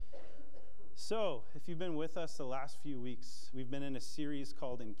So, if you've been with us the last few weeks, we've been in a series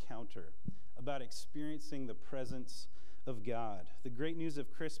called Encounter, about experiencing the presence of God. The great news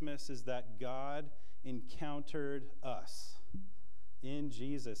of Christmas is that God encountered us in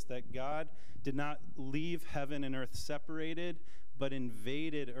Jesus, that God did not leave heaven and earth separated, but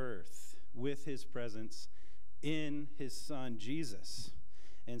invaded earth with his presence in his Son, Jesus.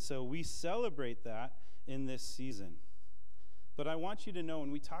 And so we celebrate that in this season. But I want you to know,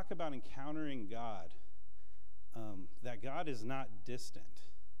 when we talk about encountering God, that God is not distant.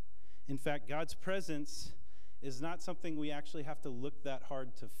 In fact, God's presence is not something we actually have to look that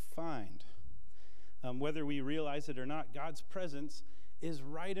hard to find. Whether we realize it or not, God's presence is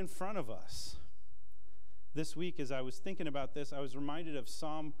right in front of us. This week, as I was thinking about this, I was reminded of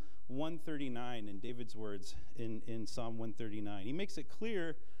Psalm 139 in David's words in Psalm 139. He makes it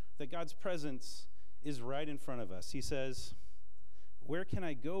clear that God's presence is right in front of us. He says, "Where can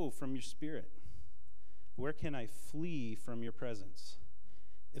I go from your spirit? Where can I flee from your presence?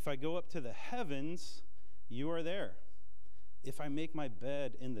 If I go up to the heavens, you are there. If I make my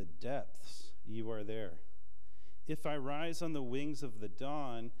bed in the depths, you are there. If I rise on the wings of the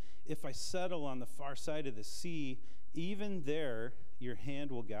dawn, if I settle on the far side of the sea, even there your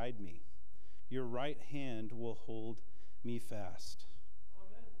hand will guide me. Your right hand will hold me fast."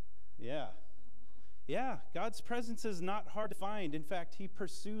 Amen. Yeah, God's presence is not hard to find. In fact, he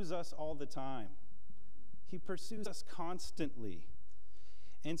pursues us all the time. He pursues us constantly.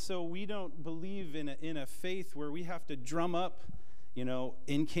 And so we don't believe in a faith where we have to drum up,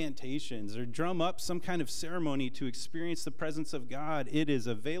 incantations or drum up some kind of ceremony to experience the presence of God. It is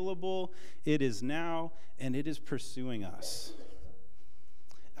available, it is now, and it is pursuing us.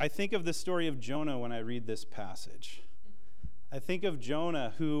 I think of the story of Jonah when I read this passage. I think of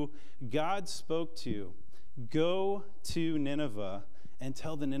Jonah, who God spoke to, "Go to Nineveh and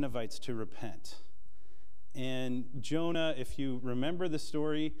tell the Ninevites to repent." And Jonah, if you remember the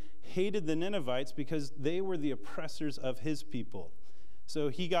story, hated the Ninevites because they were the oppressors of his people. So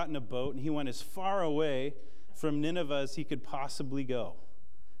he got in a boat and he went as far away from Nineveh as he could possibly go,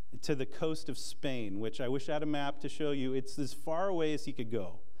 to the coast of Spain, which I wish I had a map to show you. It's as far away as he could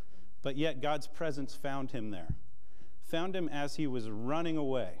go. But yet God's presence found him there. Found him as he was running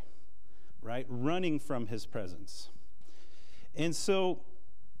away, right? Running from his presence. And so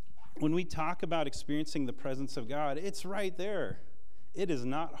when we talk about experiencing the presence of God, it's right there. It is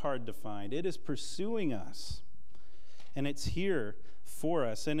not hard to find. It is pursuing us. And it's here for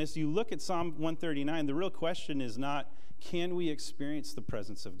us. And as you look at Psalm 139, the real question is not, can we experience the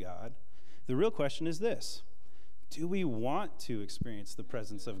presence of God? The real question is this: do we want to experience the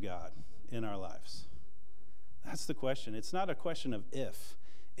presence of God in our lives? That's the question. It's not a question of if,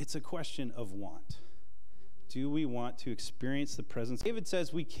 it's a question of want. Do we want to experience the presence? David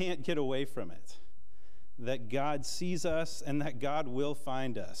says we can't get away from it, that God sees us and that God will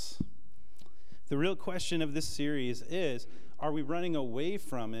find us. The real question of this series is, are we running away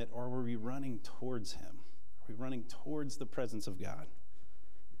from it, or are we running towards him? Are we running towards the presence of God?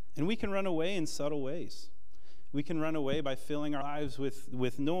 And we can run away in subtle ways. We can run away by filling our lives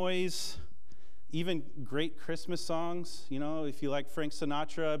with noise, even great Christmas songs, if you like Frank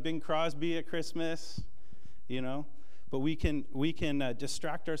Sinatra, Bing Crosby at Christmas, But we can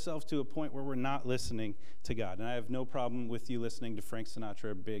distract ourselves to a point where we're not listening to God. And I have no problem with you listening to Frank Sinatra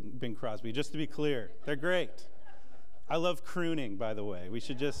or Bing Crosby. Just to be clear, they're great. I love crooning, by the way. We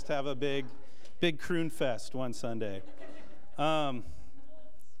should just have a big croon fest one Sunday.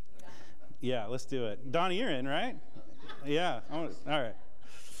 Yeah, let's do it. Donnie, you're in, right? Yeah. All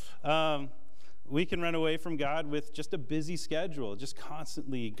right. We can run away from God with just a busy schedule, just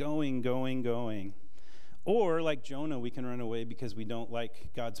constantly going. Or, like Jonah, we can run away because we don't like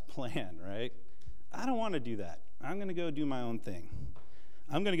God's plan, right? I don't want to do that. I'm going to go do my own thing.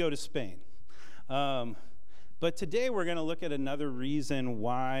 I'm going to go to Spain. But today we're going to look at another reason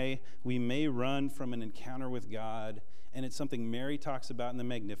why we may run from an encounter with God, and it's something Mary talks about in the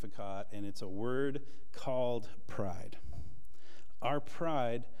Magnificat, and it's a word called pride. Our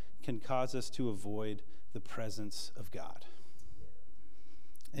pride can cause us to avoid the presence of God.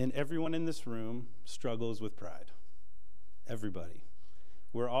 And everyone in this room struggles with pride. Everybody.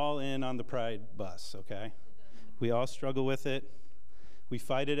 We're all in on the pride bus, okay? We all struggle with it. We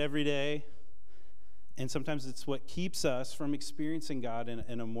fight it every day. And sometimes it's what keeps us from experiencing God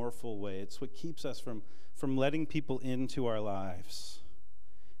in a more full way. It's what keeps us from letting people into our lives.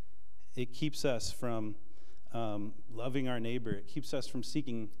 It keeps us from loving our neighbor. It keeps us from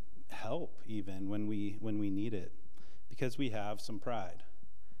seeking help even when we need it, because we have some pride.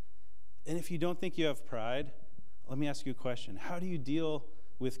 And if you don't think you have pride, let me ask you a question. How do you deal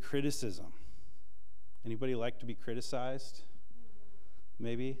with criticism? Anybody like to be criticized?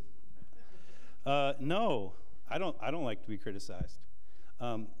 Maybe? No, I don't like to be criticized.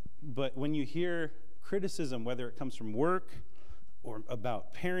 But when you hear criticism, whether it comes from work or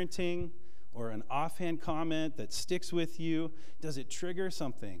about parenting or an offhand comment that sticks with you, does it trigger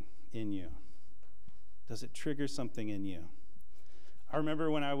something in you? Does it trigger something in you? I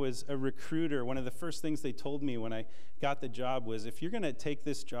remember when I was a recruiter, one of the first things they told me when I got the job was, if you're going to take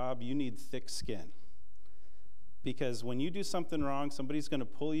this job, you need thick skin. Because when you do something wrong, somebody's going to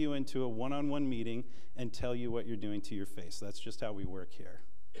pull you into a one-on-one meeting and tell you what you're doing to your face. That's just how we work here.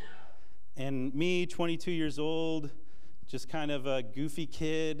 And me, 22 years old, just kind of a goofy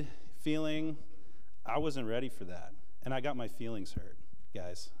kid feeling, I wasn't ready for that. And I got my feelings hurt,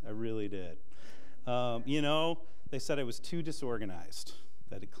 guys. I really did. They said I was too disorganized.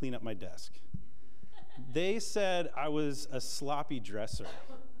 I had to clean up my desk. They said I was a sloppy dresser.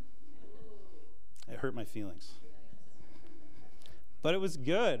 It hurt my feelings. But it was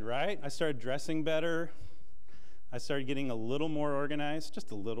good, right? I started dressing better. I started getting a little more organized,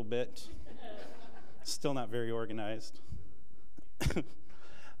 just a little bit. Still not very organized.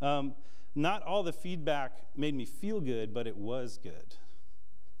 Not all the feedback made me feel good, but it was good.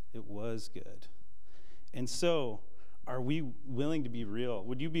 It was good. And so, are we willing to be real?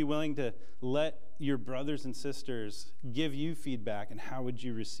 Would you be willing to let your brothers and sisters give you feedback, and how would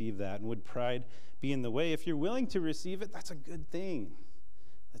you receive that? And would pride be in the way? If you're willing to receive it, that's a good thing.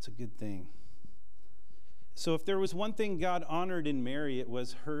 That's a good thing. So if there was one thing God honored in Mary, it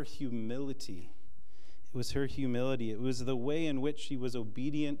was her humility. It was her humility. It was the way in which she was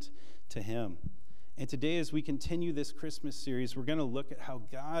obedient to him. And today, as we continue this Christmas series, we're going to look at how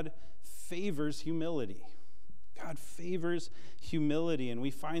God favors humility. God favors humility, and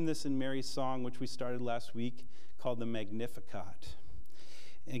we find this in Mary's song, which we started last week, called the Magnificat.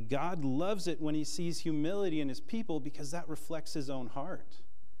 And God loves it when he sees humility in his people because that reflects his own heart.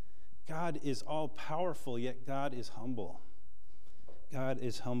 God is all-powerful, yet God is humble. God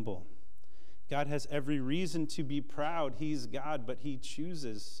is humble. God has every reason to be proud. He's God, but he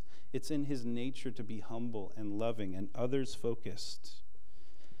chooses. It's in his nature to be humble and loving and others-focused.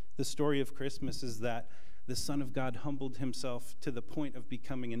 The story of Christmas is that the Son of God humbled himself to the point of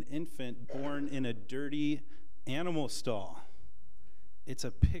becoming an infant born in a dirty animal stall. It's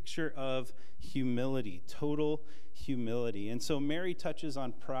a picture of humility, total humility. And so Mary touches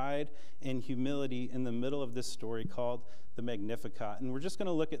on pride and humility in the middle of this story called the Magnificat. And we're just going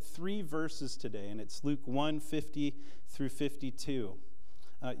to look at 3 verses today, and it's Luke 1:50 through 52.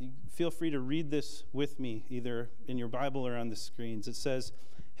 Feel free to read this with me, either in your Bible or on the screens. It says,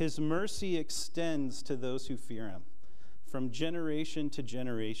 "His mercy extends to those who fear him, from generation to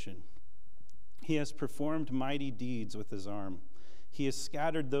generation. He has performed mighty deeds with his arm. He has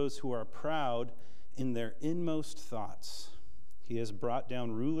scattered those who are proud in their inmost thoughts. He has brought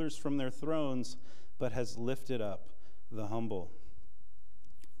down rulers from their thrones, but has lifted up the humble."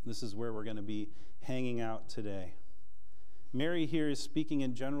 This is where we're going to be hanging out today. Mary here is speaking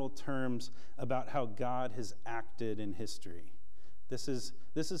in general terms about how God has acted in history. This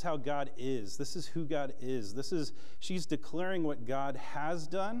is how God is. This is who God is. She's declaring what God has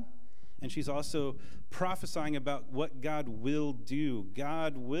done, and she's also prophesying about what God will do.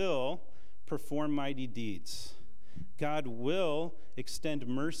 God will perform mighty deeds. God will extend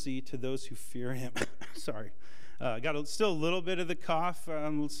mercy to those who fear him. Sorry. Got still a little bit of the cough.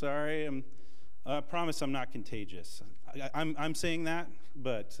 I'm sorry. I promise I'm not contagious. I'm saying that,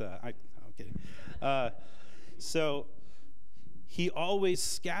 but I'm kidding. So he always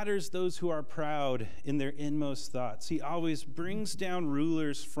scatters those who are proud in their inmost thoughts. He always brings down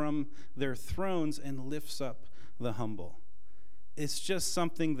rulers from their thrones and lifts up the humble. It's just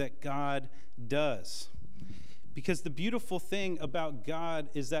something that God does. Because the beautiful thing about God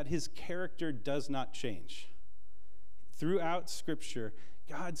is that his character does not change. Throughout Scripture,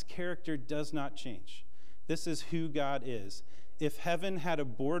 God's character does not change. This is who God is. If heaven had a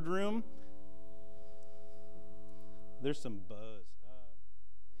boardroom, there's some buzz.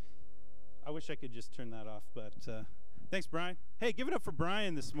 I wish I could just turn that off, but thanks, Brian. Hey, give it up for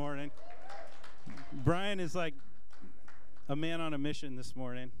Brian this morning. Brian is like a man on a mission this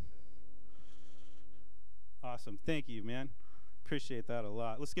morning. Awesome. Thank you, man. Appreciate that a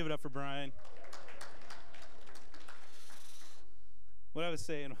lot. Let's give it up for Brian. What I was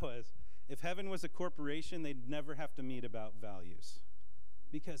saying was, if heaven was a corporation, they'd never have to meet about values,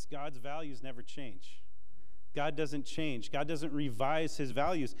 because God's values never change. God doesn't change. God doesn't revise his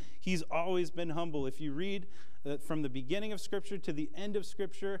values. He's always been humble. If you read from the beginning of Scripture to the end of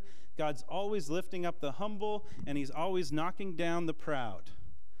Scripture, God's always lifting up the humble, and he's always knocking down the proud.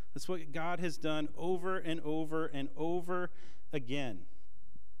 That's what God has done over and over and over again.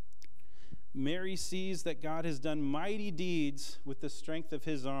 Mary sees that God has done mighty deeds with the strength of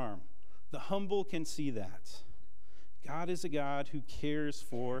his arm. The humble can see that. God is a God who cares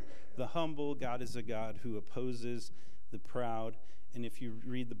for the humble. God is a God who opposes the proud. And if you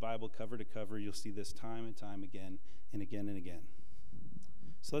read the Bible cover to cover, you'll see this time and time again and again and again.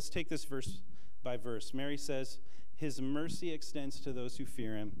 So let's take this verse by verse. Mary says, his mercy extends to those who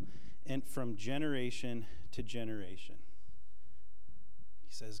fear him, and from generation to generation.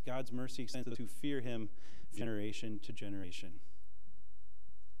 He says, God's mercy extends to those who fear him, generation to generation.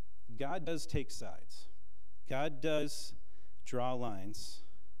 God does take sides. God does draw lines.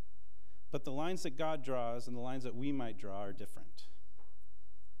 But the lines that God draws and the lines that we might draw are different.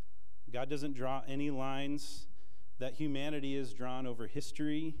 God doesn't draw any lines that humanity has drawn over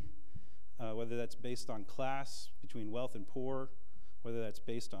history, whether that's based on class, between wealth and poor, whether that's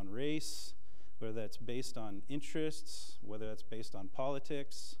based on race, whether that's based on interests, whether that's based on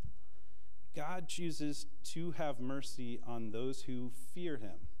politics. God chooses to have mercy on those who fear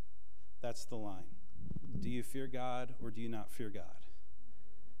him. That's the line. Do you fear God or do you not fear God?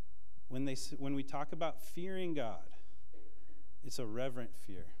 When we talk about fearing God, it's a reverent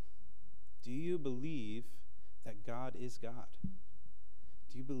fear. Do you believe that God is God?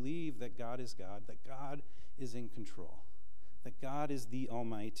 Do you believe that God is God, that God is in control, that God is the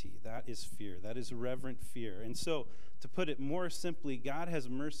Almighty? That is fear. That is reverent fear. And so, to put it more simply, God has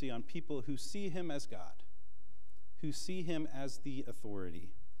mercy on people who see him as God, who see him as the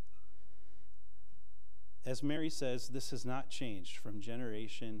authority. As Mary says, this has not changed from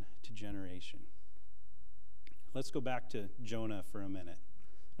generation to generation. Let's go back to Jonah for a minute.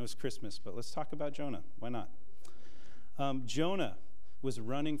 It was Christmas, but let's talk about Jonah. Why not? Jonah was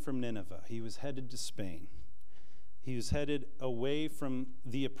running from Nineveh. He was headed to Spain. He was headed away from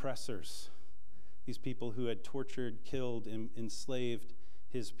the oppressors, these people who had tortured, killed, and enslaved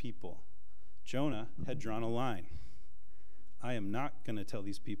his people. Jonah had drawn a line. I am not going to tell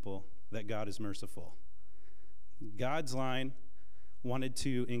these people that God is merciful. God's line wanted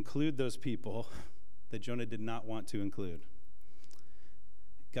to include those people that Jonah did not want to include.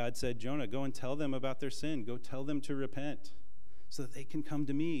 God said, Jonah, go and tell them about their sin. Go tell them to repent so that they can come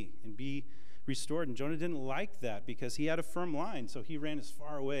to me and be restored. And Jonah didn't like that because he had a firm line, so he ran as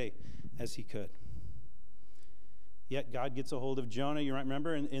far away as he could. Yet God gets a hold of Jonah. You might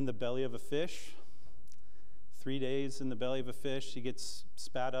remember in the belly of a fish. 3 days in the belly of a fish. He gets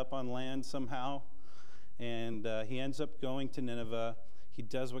spat up on land somehow. And he ends up going to Nineveh. He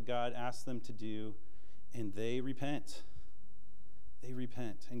does what God asked them to do, and they repent. They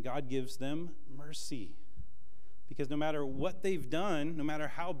repent, and God gives them mercy. Because no matter what they've done, no matter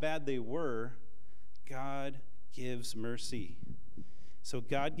how bad they were, God gives mercy. So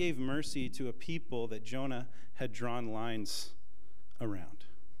God gave mercy to a people that Jonah had drawn lines around,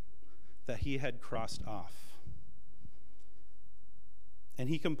 that he had crossed off. And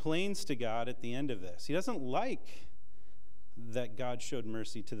he complains to God at the end of this. He doesn't like that God showed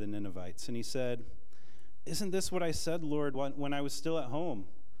mercy to the Ninevites. And he said, isn't this what I said, Lord, when I was still at home?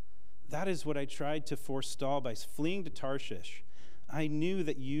 That is what I tried to forestall by fleeing to Tarshish. I knew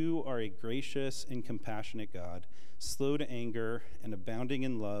that you are a gracious and compassionate God, slow to anger and abounding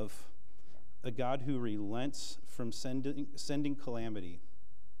in love, a God who relents from sending calamity.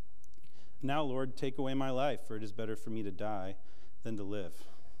 Now, Lord, take away my life, for it is better for me to die than to live.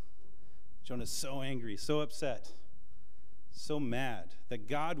 Jonah's so angry, so upset, so mad that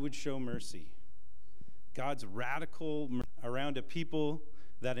God would show mercy. God's radical mercy around a people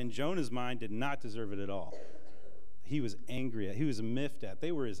that in Jonah's mind did not deserve it at all. He was angry at, he was miffed at.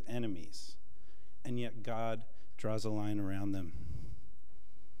 They were his enemies. And yet God draws a line around them.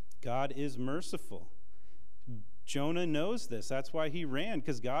 God is merciful. Jonah knows this. That's why he ran,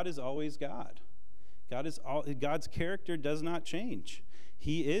 because God is always God. God's character does not change.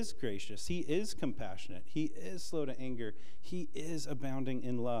 He is gracious. He is compassionate. He is slow to anger. He is abounding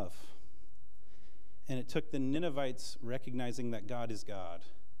in love. And it took the Ninevites recognizing that God is God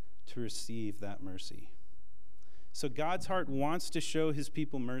to receive that mercy. So God's heart wants to show his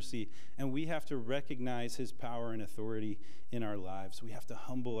people mercy, and we have to recognize his power and authority in our lives. We have to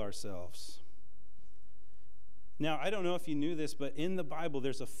humble ourselves. Now, I don't know if you knew this, but in the Bible,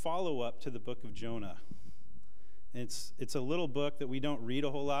 there's a follow-up to the book of Jonah. It's a little book that we don't read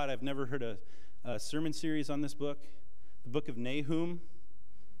a whole lot. I've never heard a sermon series on this book. The book of Nahum.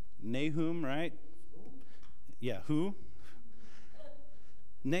 Nahum, right? Yeah, who?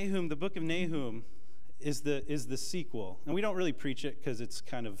 Nahum, the book of Nahum is the sequel. And we don't really preach it because it's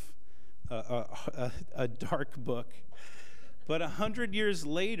kind of a dark book. But 100 years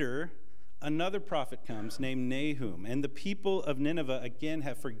later, another prophet comes named Nahum, and the people of Nineveh again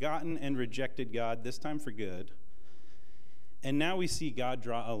have forgotten and rejected God, this time for good. And now we see God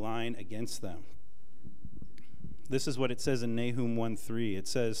draw a line against them. This is what it says in Nahum 1:3. It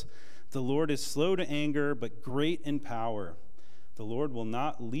says, "The Lord is slow to anger, but great in power. The Lord will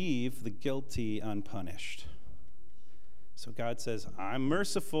not leave the guilty unpunished." So God says, I'm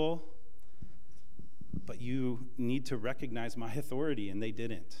merciful, but you need to recognize my authority, and they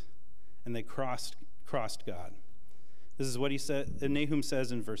didn't. And they crossed God. This is what he said. Nahum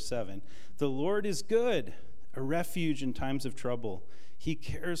says in verse 7, "The Lord is good, a refuge in times of trouble. He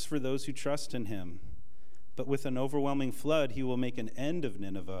cares for those who trust in him. But with an overwhelming flood, he will make an end of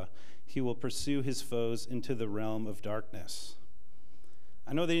Nineveh. He will pursue his foes into the realm of darkness."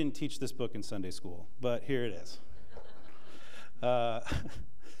 I know they didn't teach this book in Sunday school, but here it is.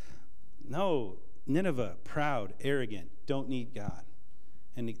 No, Nineveh, proud, arrogant, don't need God.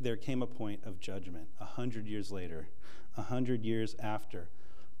 And there came a point of judgment 100 years later, 100 years after.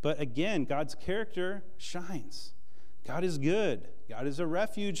 But again, God's character shines. God is good. God is a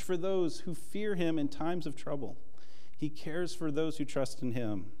refuge for those who fear him in times of trouble. He cares for those who trust in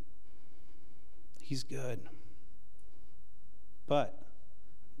him. He's good. But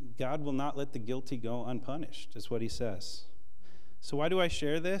God will not let the guilty go unpunished, is what he says. So why do I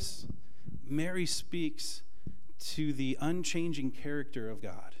share this? Mary speaks to the unchanging character of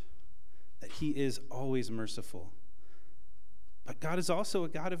God, that he is always merciful. But God is also a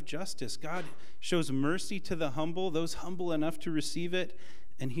God of justice. God shows mercy to the humble, those humble enough to receive it,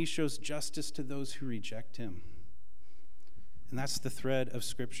 and he shows justice to those who reject him. And that's the thread of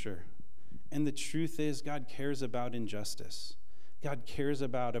Scripture. And the truth is, God cares about injustice. God cares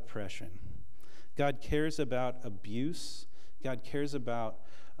about oppression. God cares about abuse. God cares about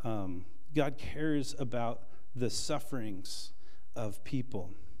the sufferings of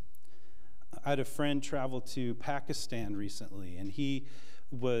people. I had a friend travel to Pakistan recently, and he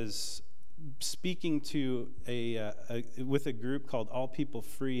was speaking to with a group called All People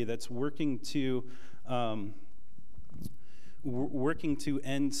Free that's working to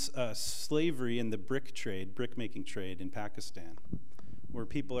end slavery in the brick-making trade in Pakistan, where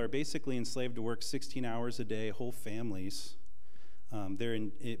people are basically enslaved to work 16 hours a day, whole families. They're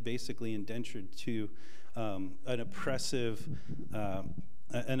basically indentured to an oppressive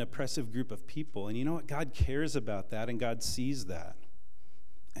group of people. And you know what? God cares about that, and God sees that.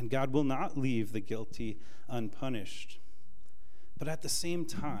 And God will not leave the guilty unpunished. But at the same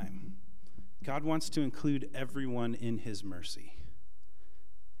time, God wants to include everyone in his mercy.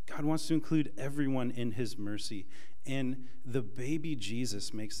 God wants to include everyone in his mercy. And the baby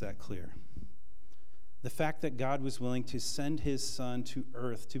Jesus makes that clear. The fact that God was willing to send his son to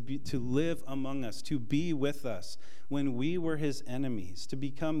earth, to live among us, to be with us when we were his enemies, to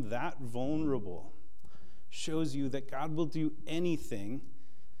become that vulnerable, shows you that God will do anything.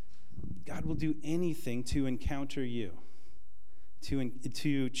 God will do anything to encounter you,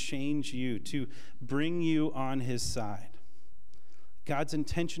 to change you, to bring you on his side. God's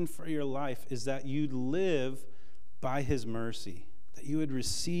intention for your life is that you'd live by his mercy, that you would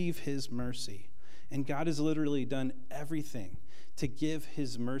receive his mercy. And God has literally done everything to give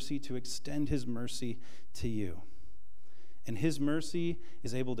his mercy, to extend his mercy to you. And his mercy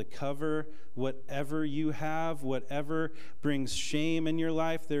is able to cover whatever you have, whatever brings shame in your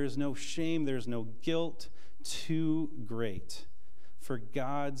life. There is no shame, there is no guilt too great for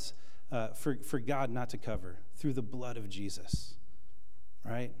God not to cover through the blood of Jesus,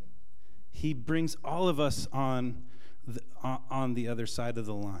 right? He brings all of us on the other side of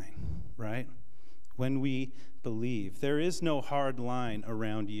the line, right? When we believe, there is no hard line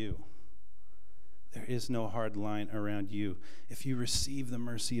around you. There is no hard line around you. If you receive the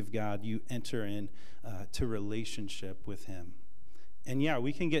mercy of God, you enter in to relationship with him. And yeah,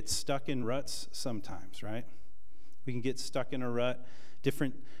 we can get stuck in ruts sometimes, right? We can get stuck in a rut,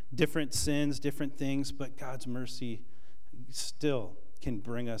 different sins, different things, but God's mercy still can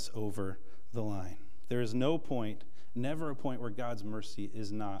bring us over the line. There is no point, never a point where God's mercy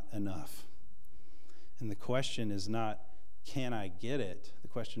is not enough. And the question is not, can I get it? The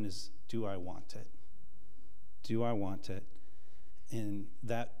question is, do I want it? Do I want it? And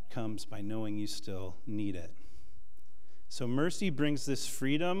that comes by knowing you still need it. So mercy brings this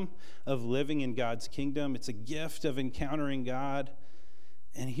freedom of living in God's kingdom. It's a gift of encountering God.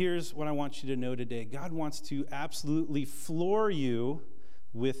 And here's what I want you to know today. God wants to absolutely floor you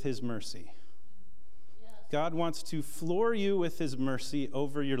with his mercy. Yes. God wants to floor you with his mercy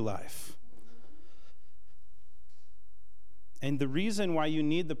over your life. And the reason why you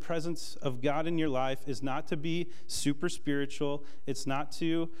need the presence of God in your life is not to be super spiritual. It's not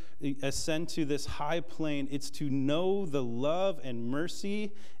to ascend to this high plane. It's to know the love and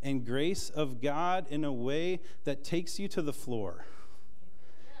mercy and grace of God in a way that takes you to the floor,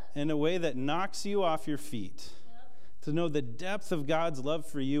 in a way that knocks you off your feet. To know the depth of God's love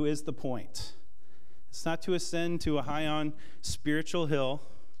for you is the point. It's not to ascend to a high on spiritual hill.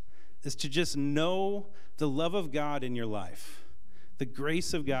 It's to just know the love of God in your life, the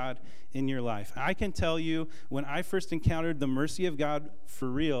grace of God in your life. I can tell you, when I first encountered the mercy of God for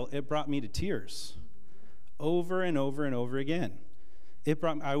real, it brought me to tears over and over and over again.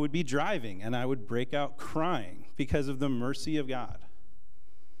 I would be driving and I would break out crying because of the mercy of God.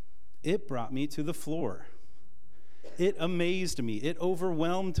 It brought me to the floor. It amazed me. It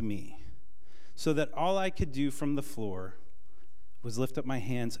overwhelmed me, so that all I could do from the floor was lift up my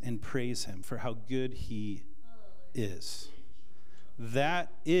hands and praise him for how good he is.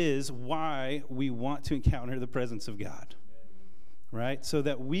 That is why we want to encounter the presence of God, right? So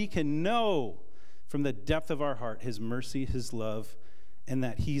that we can know from the depth of our heart his mercy, his love, and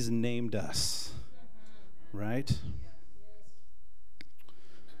that he's named us, right?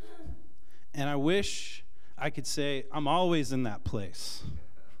 And I wish I could say I'm always in that place,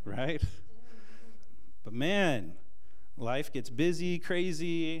 right? But man, life gets busy,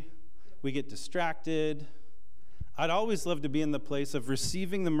 crazy. We get distracted. I'd always love to be in the place of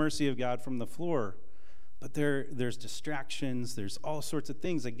receiving the mercy of God from the floor. But there's distractions. There's all sorts of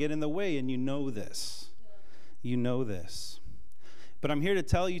things that get in the way, and you know this. You know this. But I'm here to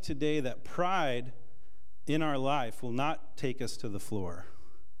tell you today that pride in our life will not take us to the floor.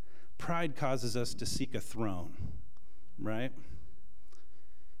 Pride causes us to seek a throne, right?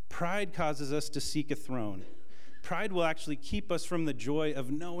 Pride causes us to seek a throne. Pride will actually keep us from the joy of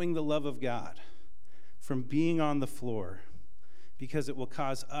knowing the love of God, from being on the floor, because it will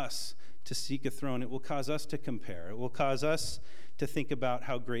cause us to seek a throne. It will cause us to compare. It will cause us to think about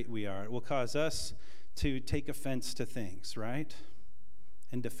how great we are. It will cause us to take offense to things, right?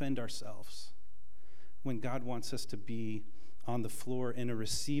 And defend ourselves, when God wants us to be on the floor in a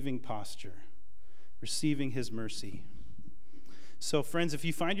receiving posture, receiving his mercy. So friends, if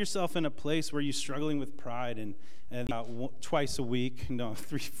you find yourself in a place where you're struggling with pride and twice a week,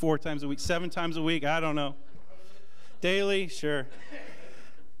 3, 4 times a week, 7 times a week, I don't know, daily, sure.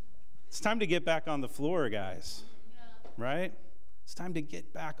 It's time to get back on the floor, guys, right? It's time to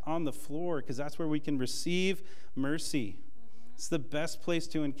get back on the floor, because that's where we can receive mercy. It's the best place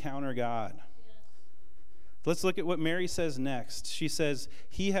to encounter God. Let's look at what Mary says next. She says,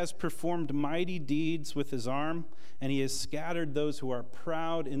 he has performed mighty deeds with his arm, and he has scattered those who are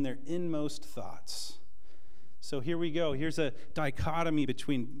proud in their inmost thoughts. So here we go. Here's a dichotomy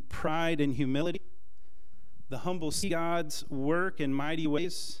between pride and humility. The humble see God's work in mighty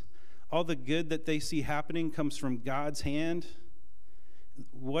ways. All the good that they see happening comes from God's hand.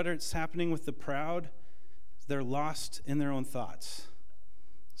 What is happening with the proud? They're lost in their own thoughts.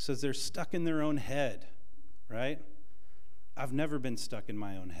 It says they're stuck in their own head. Right? I've never been stuck in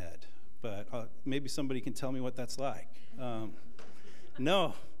my own head, but maybe somebody can tell me what that's like.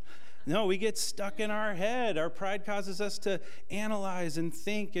 No, we get stuck in our head. Our pride causes us to analyze and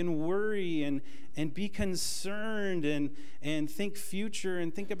think and worry and be concerned and think future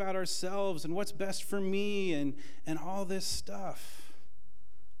and think about ourselves and what's best for me and all this stuff,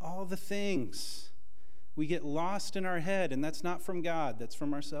 all the things. We get lost in our head, and that's not from God. That's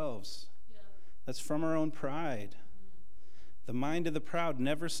from ourselves. That's from our own pride. The mind of the proud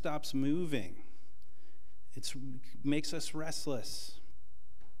never stops moving. It makes us restless.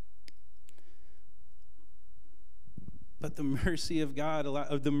 But the mercy of God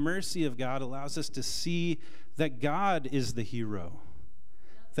allows us to see that God is the hero,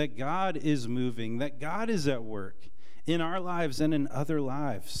 that God is moving, that God is at work in our lives and in other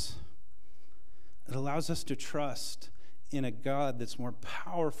lives. It allows us to trust in a God that's more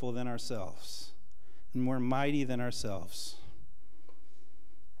powerful than ourselves and more mighty than ourselves.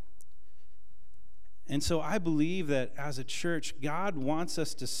 And so I believe that as a church, God wants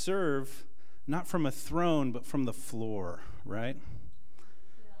us to serve not from a throne, but from the floor, right?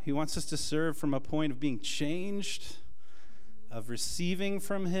 Yeah. He wants us to serve from a point of being changed, of receiving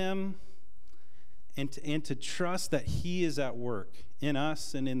from him, and to trust that he is at work in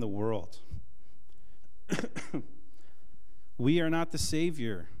us and in the world. We are not the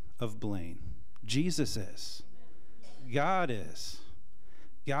Savior of Blaine. Jesus is. God is.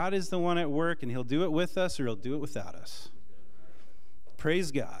 God is the one at work, and he'll do it with us or he'll do it without us.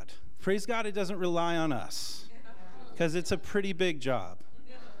 Praise God. Praise God it doesn't rely on us, because it's a pretty big job.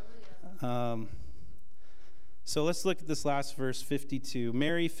 So let's look at this last verse, 52.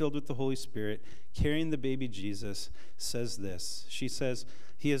 Mary, filled with the Holy Spirit, carrying the baby Jesus, says this. She says,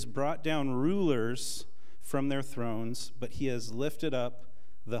 "He has brought down rulers from their thrones, but he has lifted up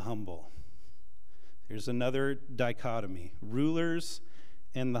the humble." Here's another dichotomy, rulers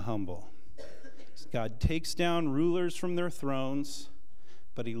and the humble. God takes down rulers from their thrones,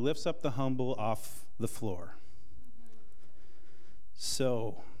 but he lifts up the humble off the floor.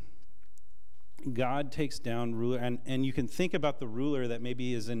 So God takes down ruler, and you can think about the ruler that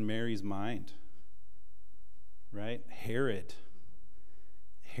maybe is in Mary's mind, right? Herod.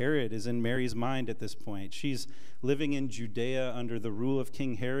 Herod is in Mary's mind at this point. She's living in Judea under the rule of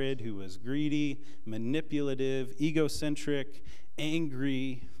King Herod, who was greedy, manipulative, egocentric,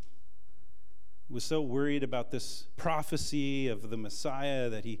 angry, was so worried about this prophecy of the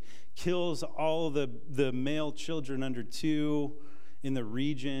Messiah that he kills all the male children under 2 in the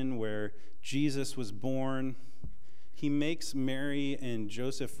region where Jesus was born. He makes Mary and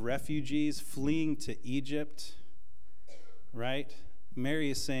Joseph refugees fleeing to Egypt, right? Mary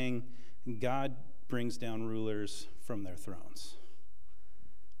is saying God brings down rulers from their thrones,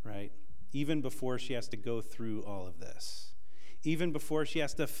 right? Even before she has to go through all of this. Even before she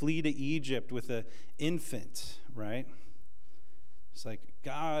has to flee to Egypt with an infant, right? It's like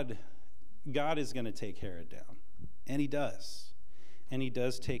God is going to take Herod down. And he does. And he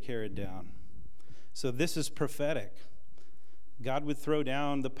does take Herod down. So this is prophetic. God would throw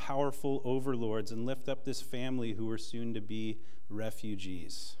down the powerful overlords and lift up this family who were soon to be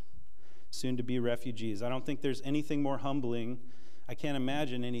refugees. Soon to be refugees. I don't think there's anything more humbling. I can't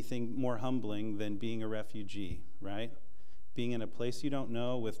imagine anything more humbling than being a refugee, right? Being in a place you don't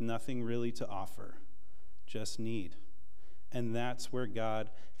know with nothing really to offer, just need. And that's where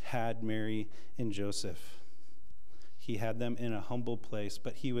God had Mary and Joseph. He had them in a humble place,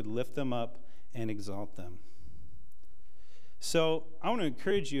 but he would lift them up and exalt them. So I want to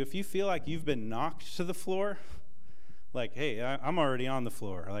encourage you, if you feel like you've been knocked to the floor, like, hey, I'm already on the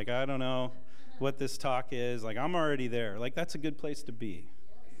floor. Like, I don't know what this talk is. Like, I'm already there. Like, that's a good place to be.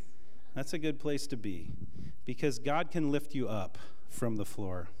 That's a good place to be. Because God can lift you up from the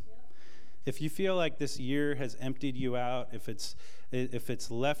floor. If you feel like this year has emptied you out, if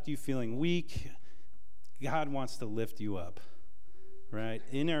it's left you feeling weak, God wants to lift you up, right?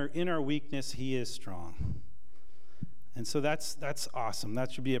 In our weakness, he is strong. And so that's awesome.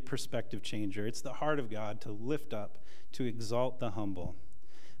 That should be a perspective changer. It's the heart of God to lift up, to exalt the humble.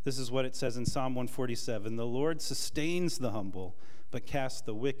 This is what it says in Psalm 147. The Lord sustains the humble, but casts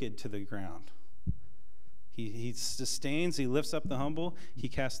the wicked to the ground. He sustains, he lifts up the humble, he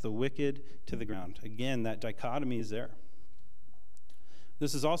casts the wicked to the ground. Again, that dichotomy is there.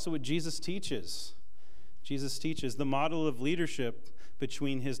 This is also what Jesus teaches. Jesus teaches the model of leadership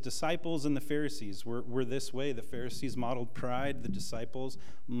between his disciples and the Pharisees were this way. The Pharisees modeled pride, the disciples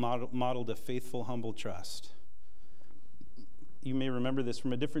modeled a faithful, humble trust. You may remember this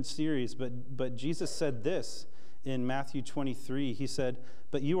from a different series, but Jesus said this in Matthew 23. He said,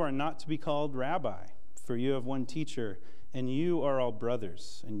 "But you are not to be called rabbi, for you have one teacher, and you are all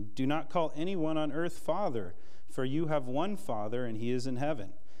brothers. And do not call anyone on earth father, for you have one Father, and he is in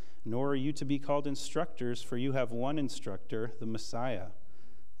heaven. Nor are you to be called instructors, for you have one instructor, the Messiah."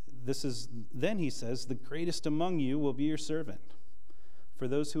 Then he says, "The greatest among you will be your servant. For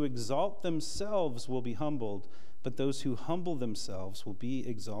those who exalt themselves will be humbled, but those who humble themselves will be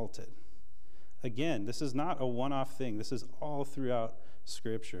exalted." Again, this is not a one-off thing. This is all throughout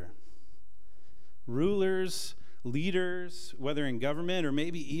Scripture. Rulers, leaders, whether in government or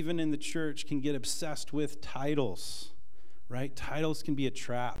maybe even in the church, can get obsessed with titles, right? Titles can be a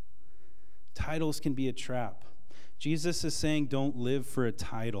trap. Titles can be a trap. Jesus is saying, don't live for a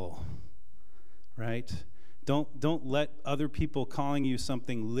title, right? Don't let other people calling you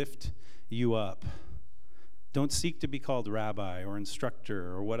something lift you up. Don't seek to be called rabbi or instructor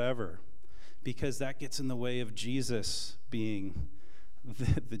or whatever, because that gets in the way of Jesus being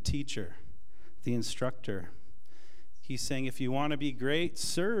the teacher, the instructor. He's saying, if you want to be great,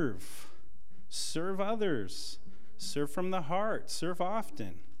 serve. Serve others. Serve from the heart. Serve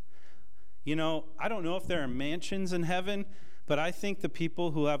often. You know, I don't know if there are mansions in heaven, but I think the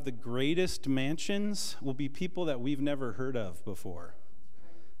people who have the greatest mansions will be people that we've never heard of before.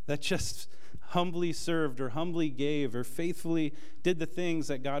 That just humbly served or humbly gave or faithfully did the things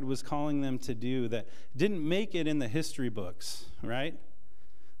that God was calling them to do that didn't make it in the history books, right?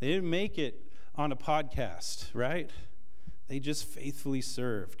 They didn't make it on a podcast, right? They just faithfully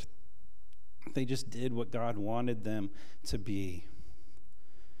served. They just did what God wanted them to be.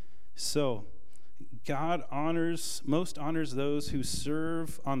 So, God most honors those who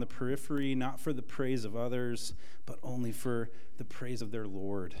serve on the periphery, not for the praise of others, but only for the praise of their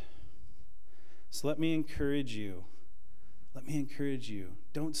Lord. So let me encourage you.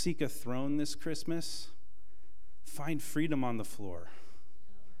 Don't seek a throne this Christmas. Find freedom on the floor.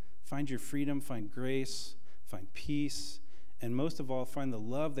 Find your freedom, find grace, find peace, and most of all, find the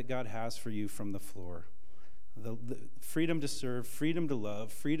love that God has for you from the floor. The freedom to serve, freedom to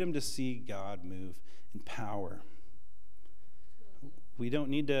love, freedom to see God move in power. We don't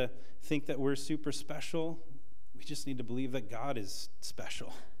need to think that we're super special. We just need to believe that God is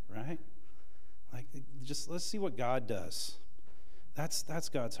special, right? Just let's see what God does. That's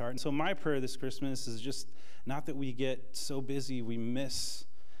God's heart. And so my prayer this Christmas is just not that we get so busy we miss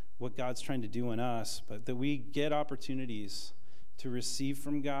what God's trying to do in us, but that we get opportunities to receive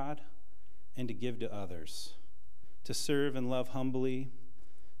from God and to give to others, to serve and love humbly,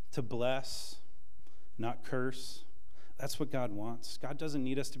 to bless, not curse. That's what God wants. God doesn't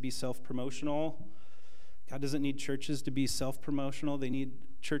need us to be self-promotional. God doesn't need churches to be self-promotional. They need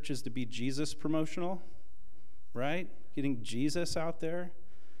churches to be Jesus-promotional, right? Getting Jesus out there,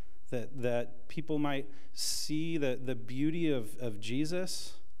 that people might see the beauty of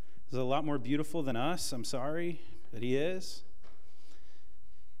Jesus is a lot more beautiful than us. I'm sorry, but he is.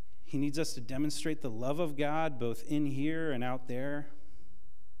 He needs us to demonstrate the love of God both in here and out there,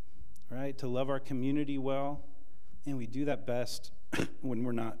 right? To love our community well. And we do that best when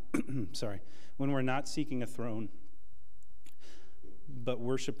we're not, when we're not seeking a throne, but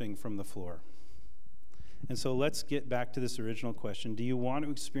worshiping from the floor. And so let's get back to this original question. Do you want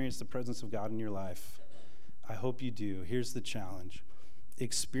to experience the presence of God in your life? I hope you do. Here's the challenge.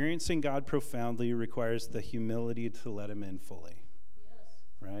 Experiencing God profoundly requires the humility to let him in fully.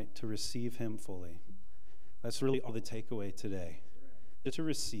 Right? To receive him fully. That's really all the takeaway today.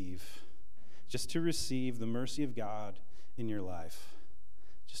 Just to receive the mercy of God in your life.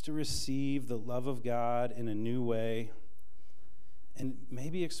 Just to receive the love of God in a new way. And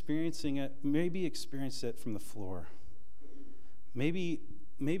maybe experience it from the floor. Maybe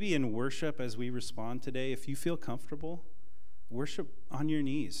in worship as we respond today, if you feel comfortable, worship on your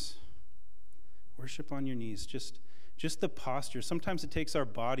knees. Worship on your knees. Just the posture. Sometimes it takes our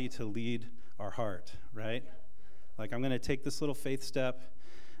body to lead our heart, right? Like, I'm going to take this little faith step.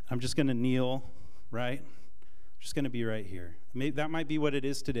 I'm just going to kneel, right? I'm just going to be right here. That might be what it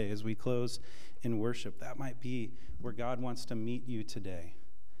is today as we close in worship. That might be where God wants to meet you today.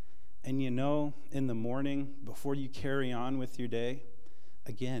 And in the morning, before you carry on with your day,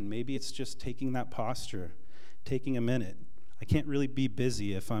 again, maybe it's just taking that posture, taking a minute. I can't really be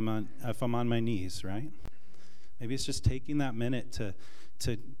busy if I'm on my knees, right? Maybe it's just taking that minute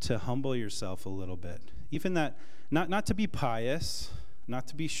to humble yourself a little bit. Even that, not to be pious, not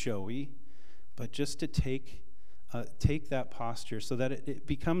to be showy, but just to take that posture so that it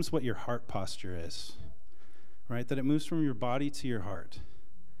becomes what your heart posture is, right? That it moves from your body to your heart.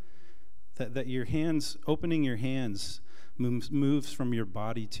 That your hands, opening your hands, moves from your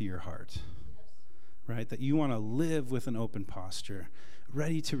body to your heart, right? That you want to live with an open posture,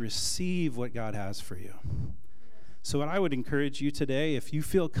 ready to receive what God has for you. So what I would encourage you today, if you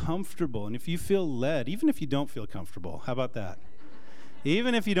feel comfortable and if you feel led, even if you don't feel comfortable, how about that?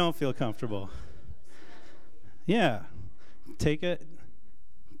 Even if you don't feel comfortable, yeah, take a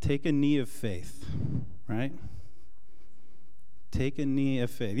knee of faith, right? Take a knee of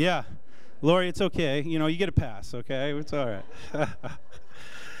faith. Yeah, Lori, it's okay. You get a pass, okay? It's all right.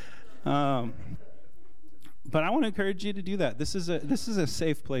 But I want to encourage you to do that. This is a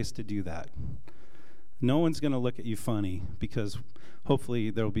safe place to do that. No one's going to look at you funny because hopefully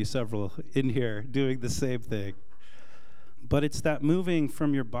there will be several in here doing the same thing. But it's that moving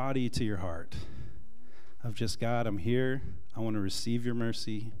from your body to your heart of just, God, I'm here. I want to receive your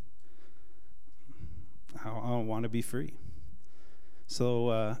mercy. I want to be free.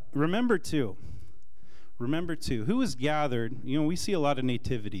 So remember too, who was gathered, we see a lot of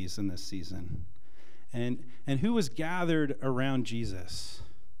nativities in this season. And who was gathered around Jesus?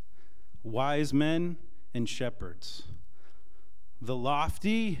 Wise men and shepherds, the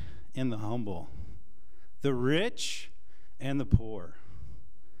lofty and the humble, the rich and the poor,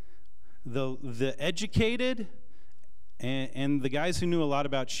 the educated and the guys who knew a lot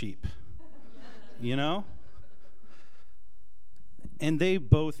about sheep, and they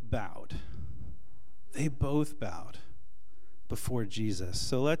both bowed. They both bowed before Jesus.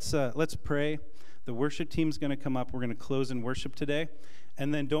 So let's pray. The worship team's going to come up. We're going to close in worship today.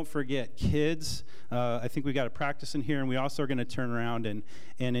 And then don't forget, kids, I think we got a practice in here, and we also are going to turn around and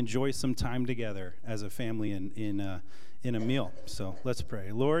enjoy some time together as a family in a meal. So let's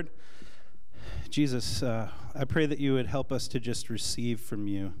pray. Lord, Jesus, I pray that you would help us to just receive from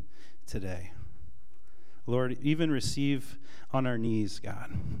you today. Lord, even receive on our knees,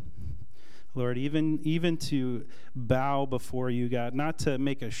 God. Lord, even to bow before you, God, not to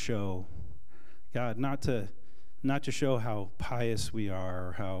make a show, God, not to show how pious we are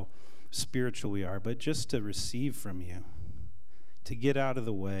or how spiritual we are, but just to receive from you, to get out of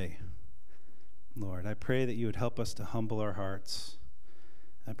the way. Lord, I pray that you would help us to humble our hearts.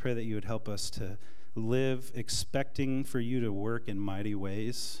 I pray that you would help us to live expecting for you to work in mighty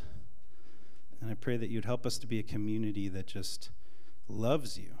ways. And I pray that you'd help us to be a community that just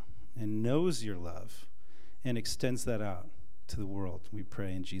loves you and knows your love and extends that out to the world. We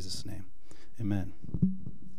pray in Jesus' name. Amen.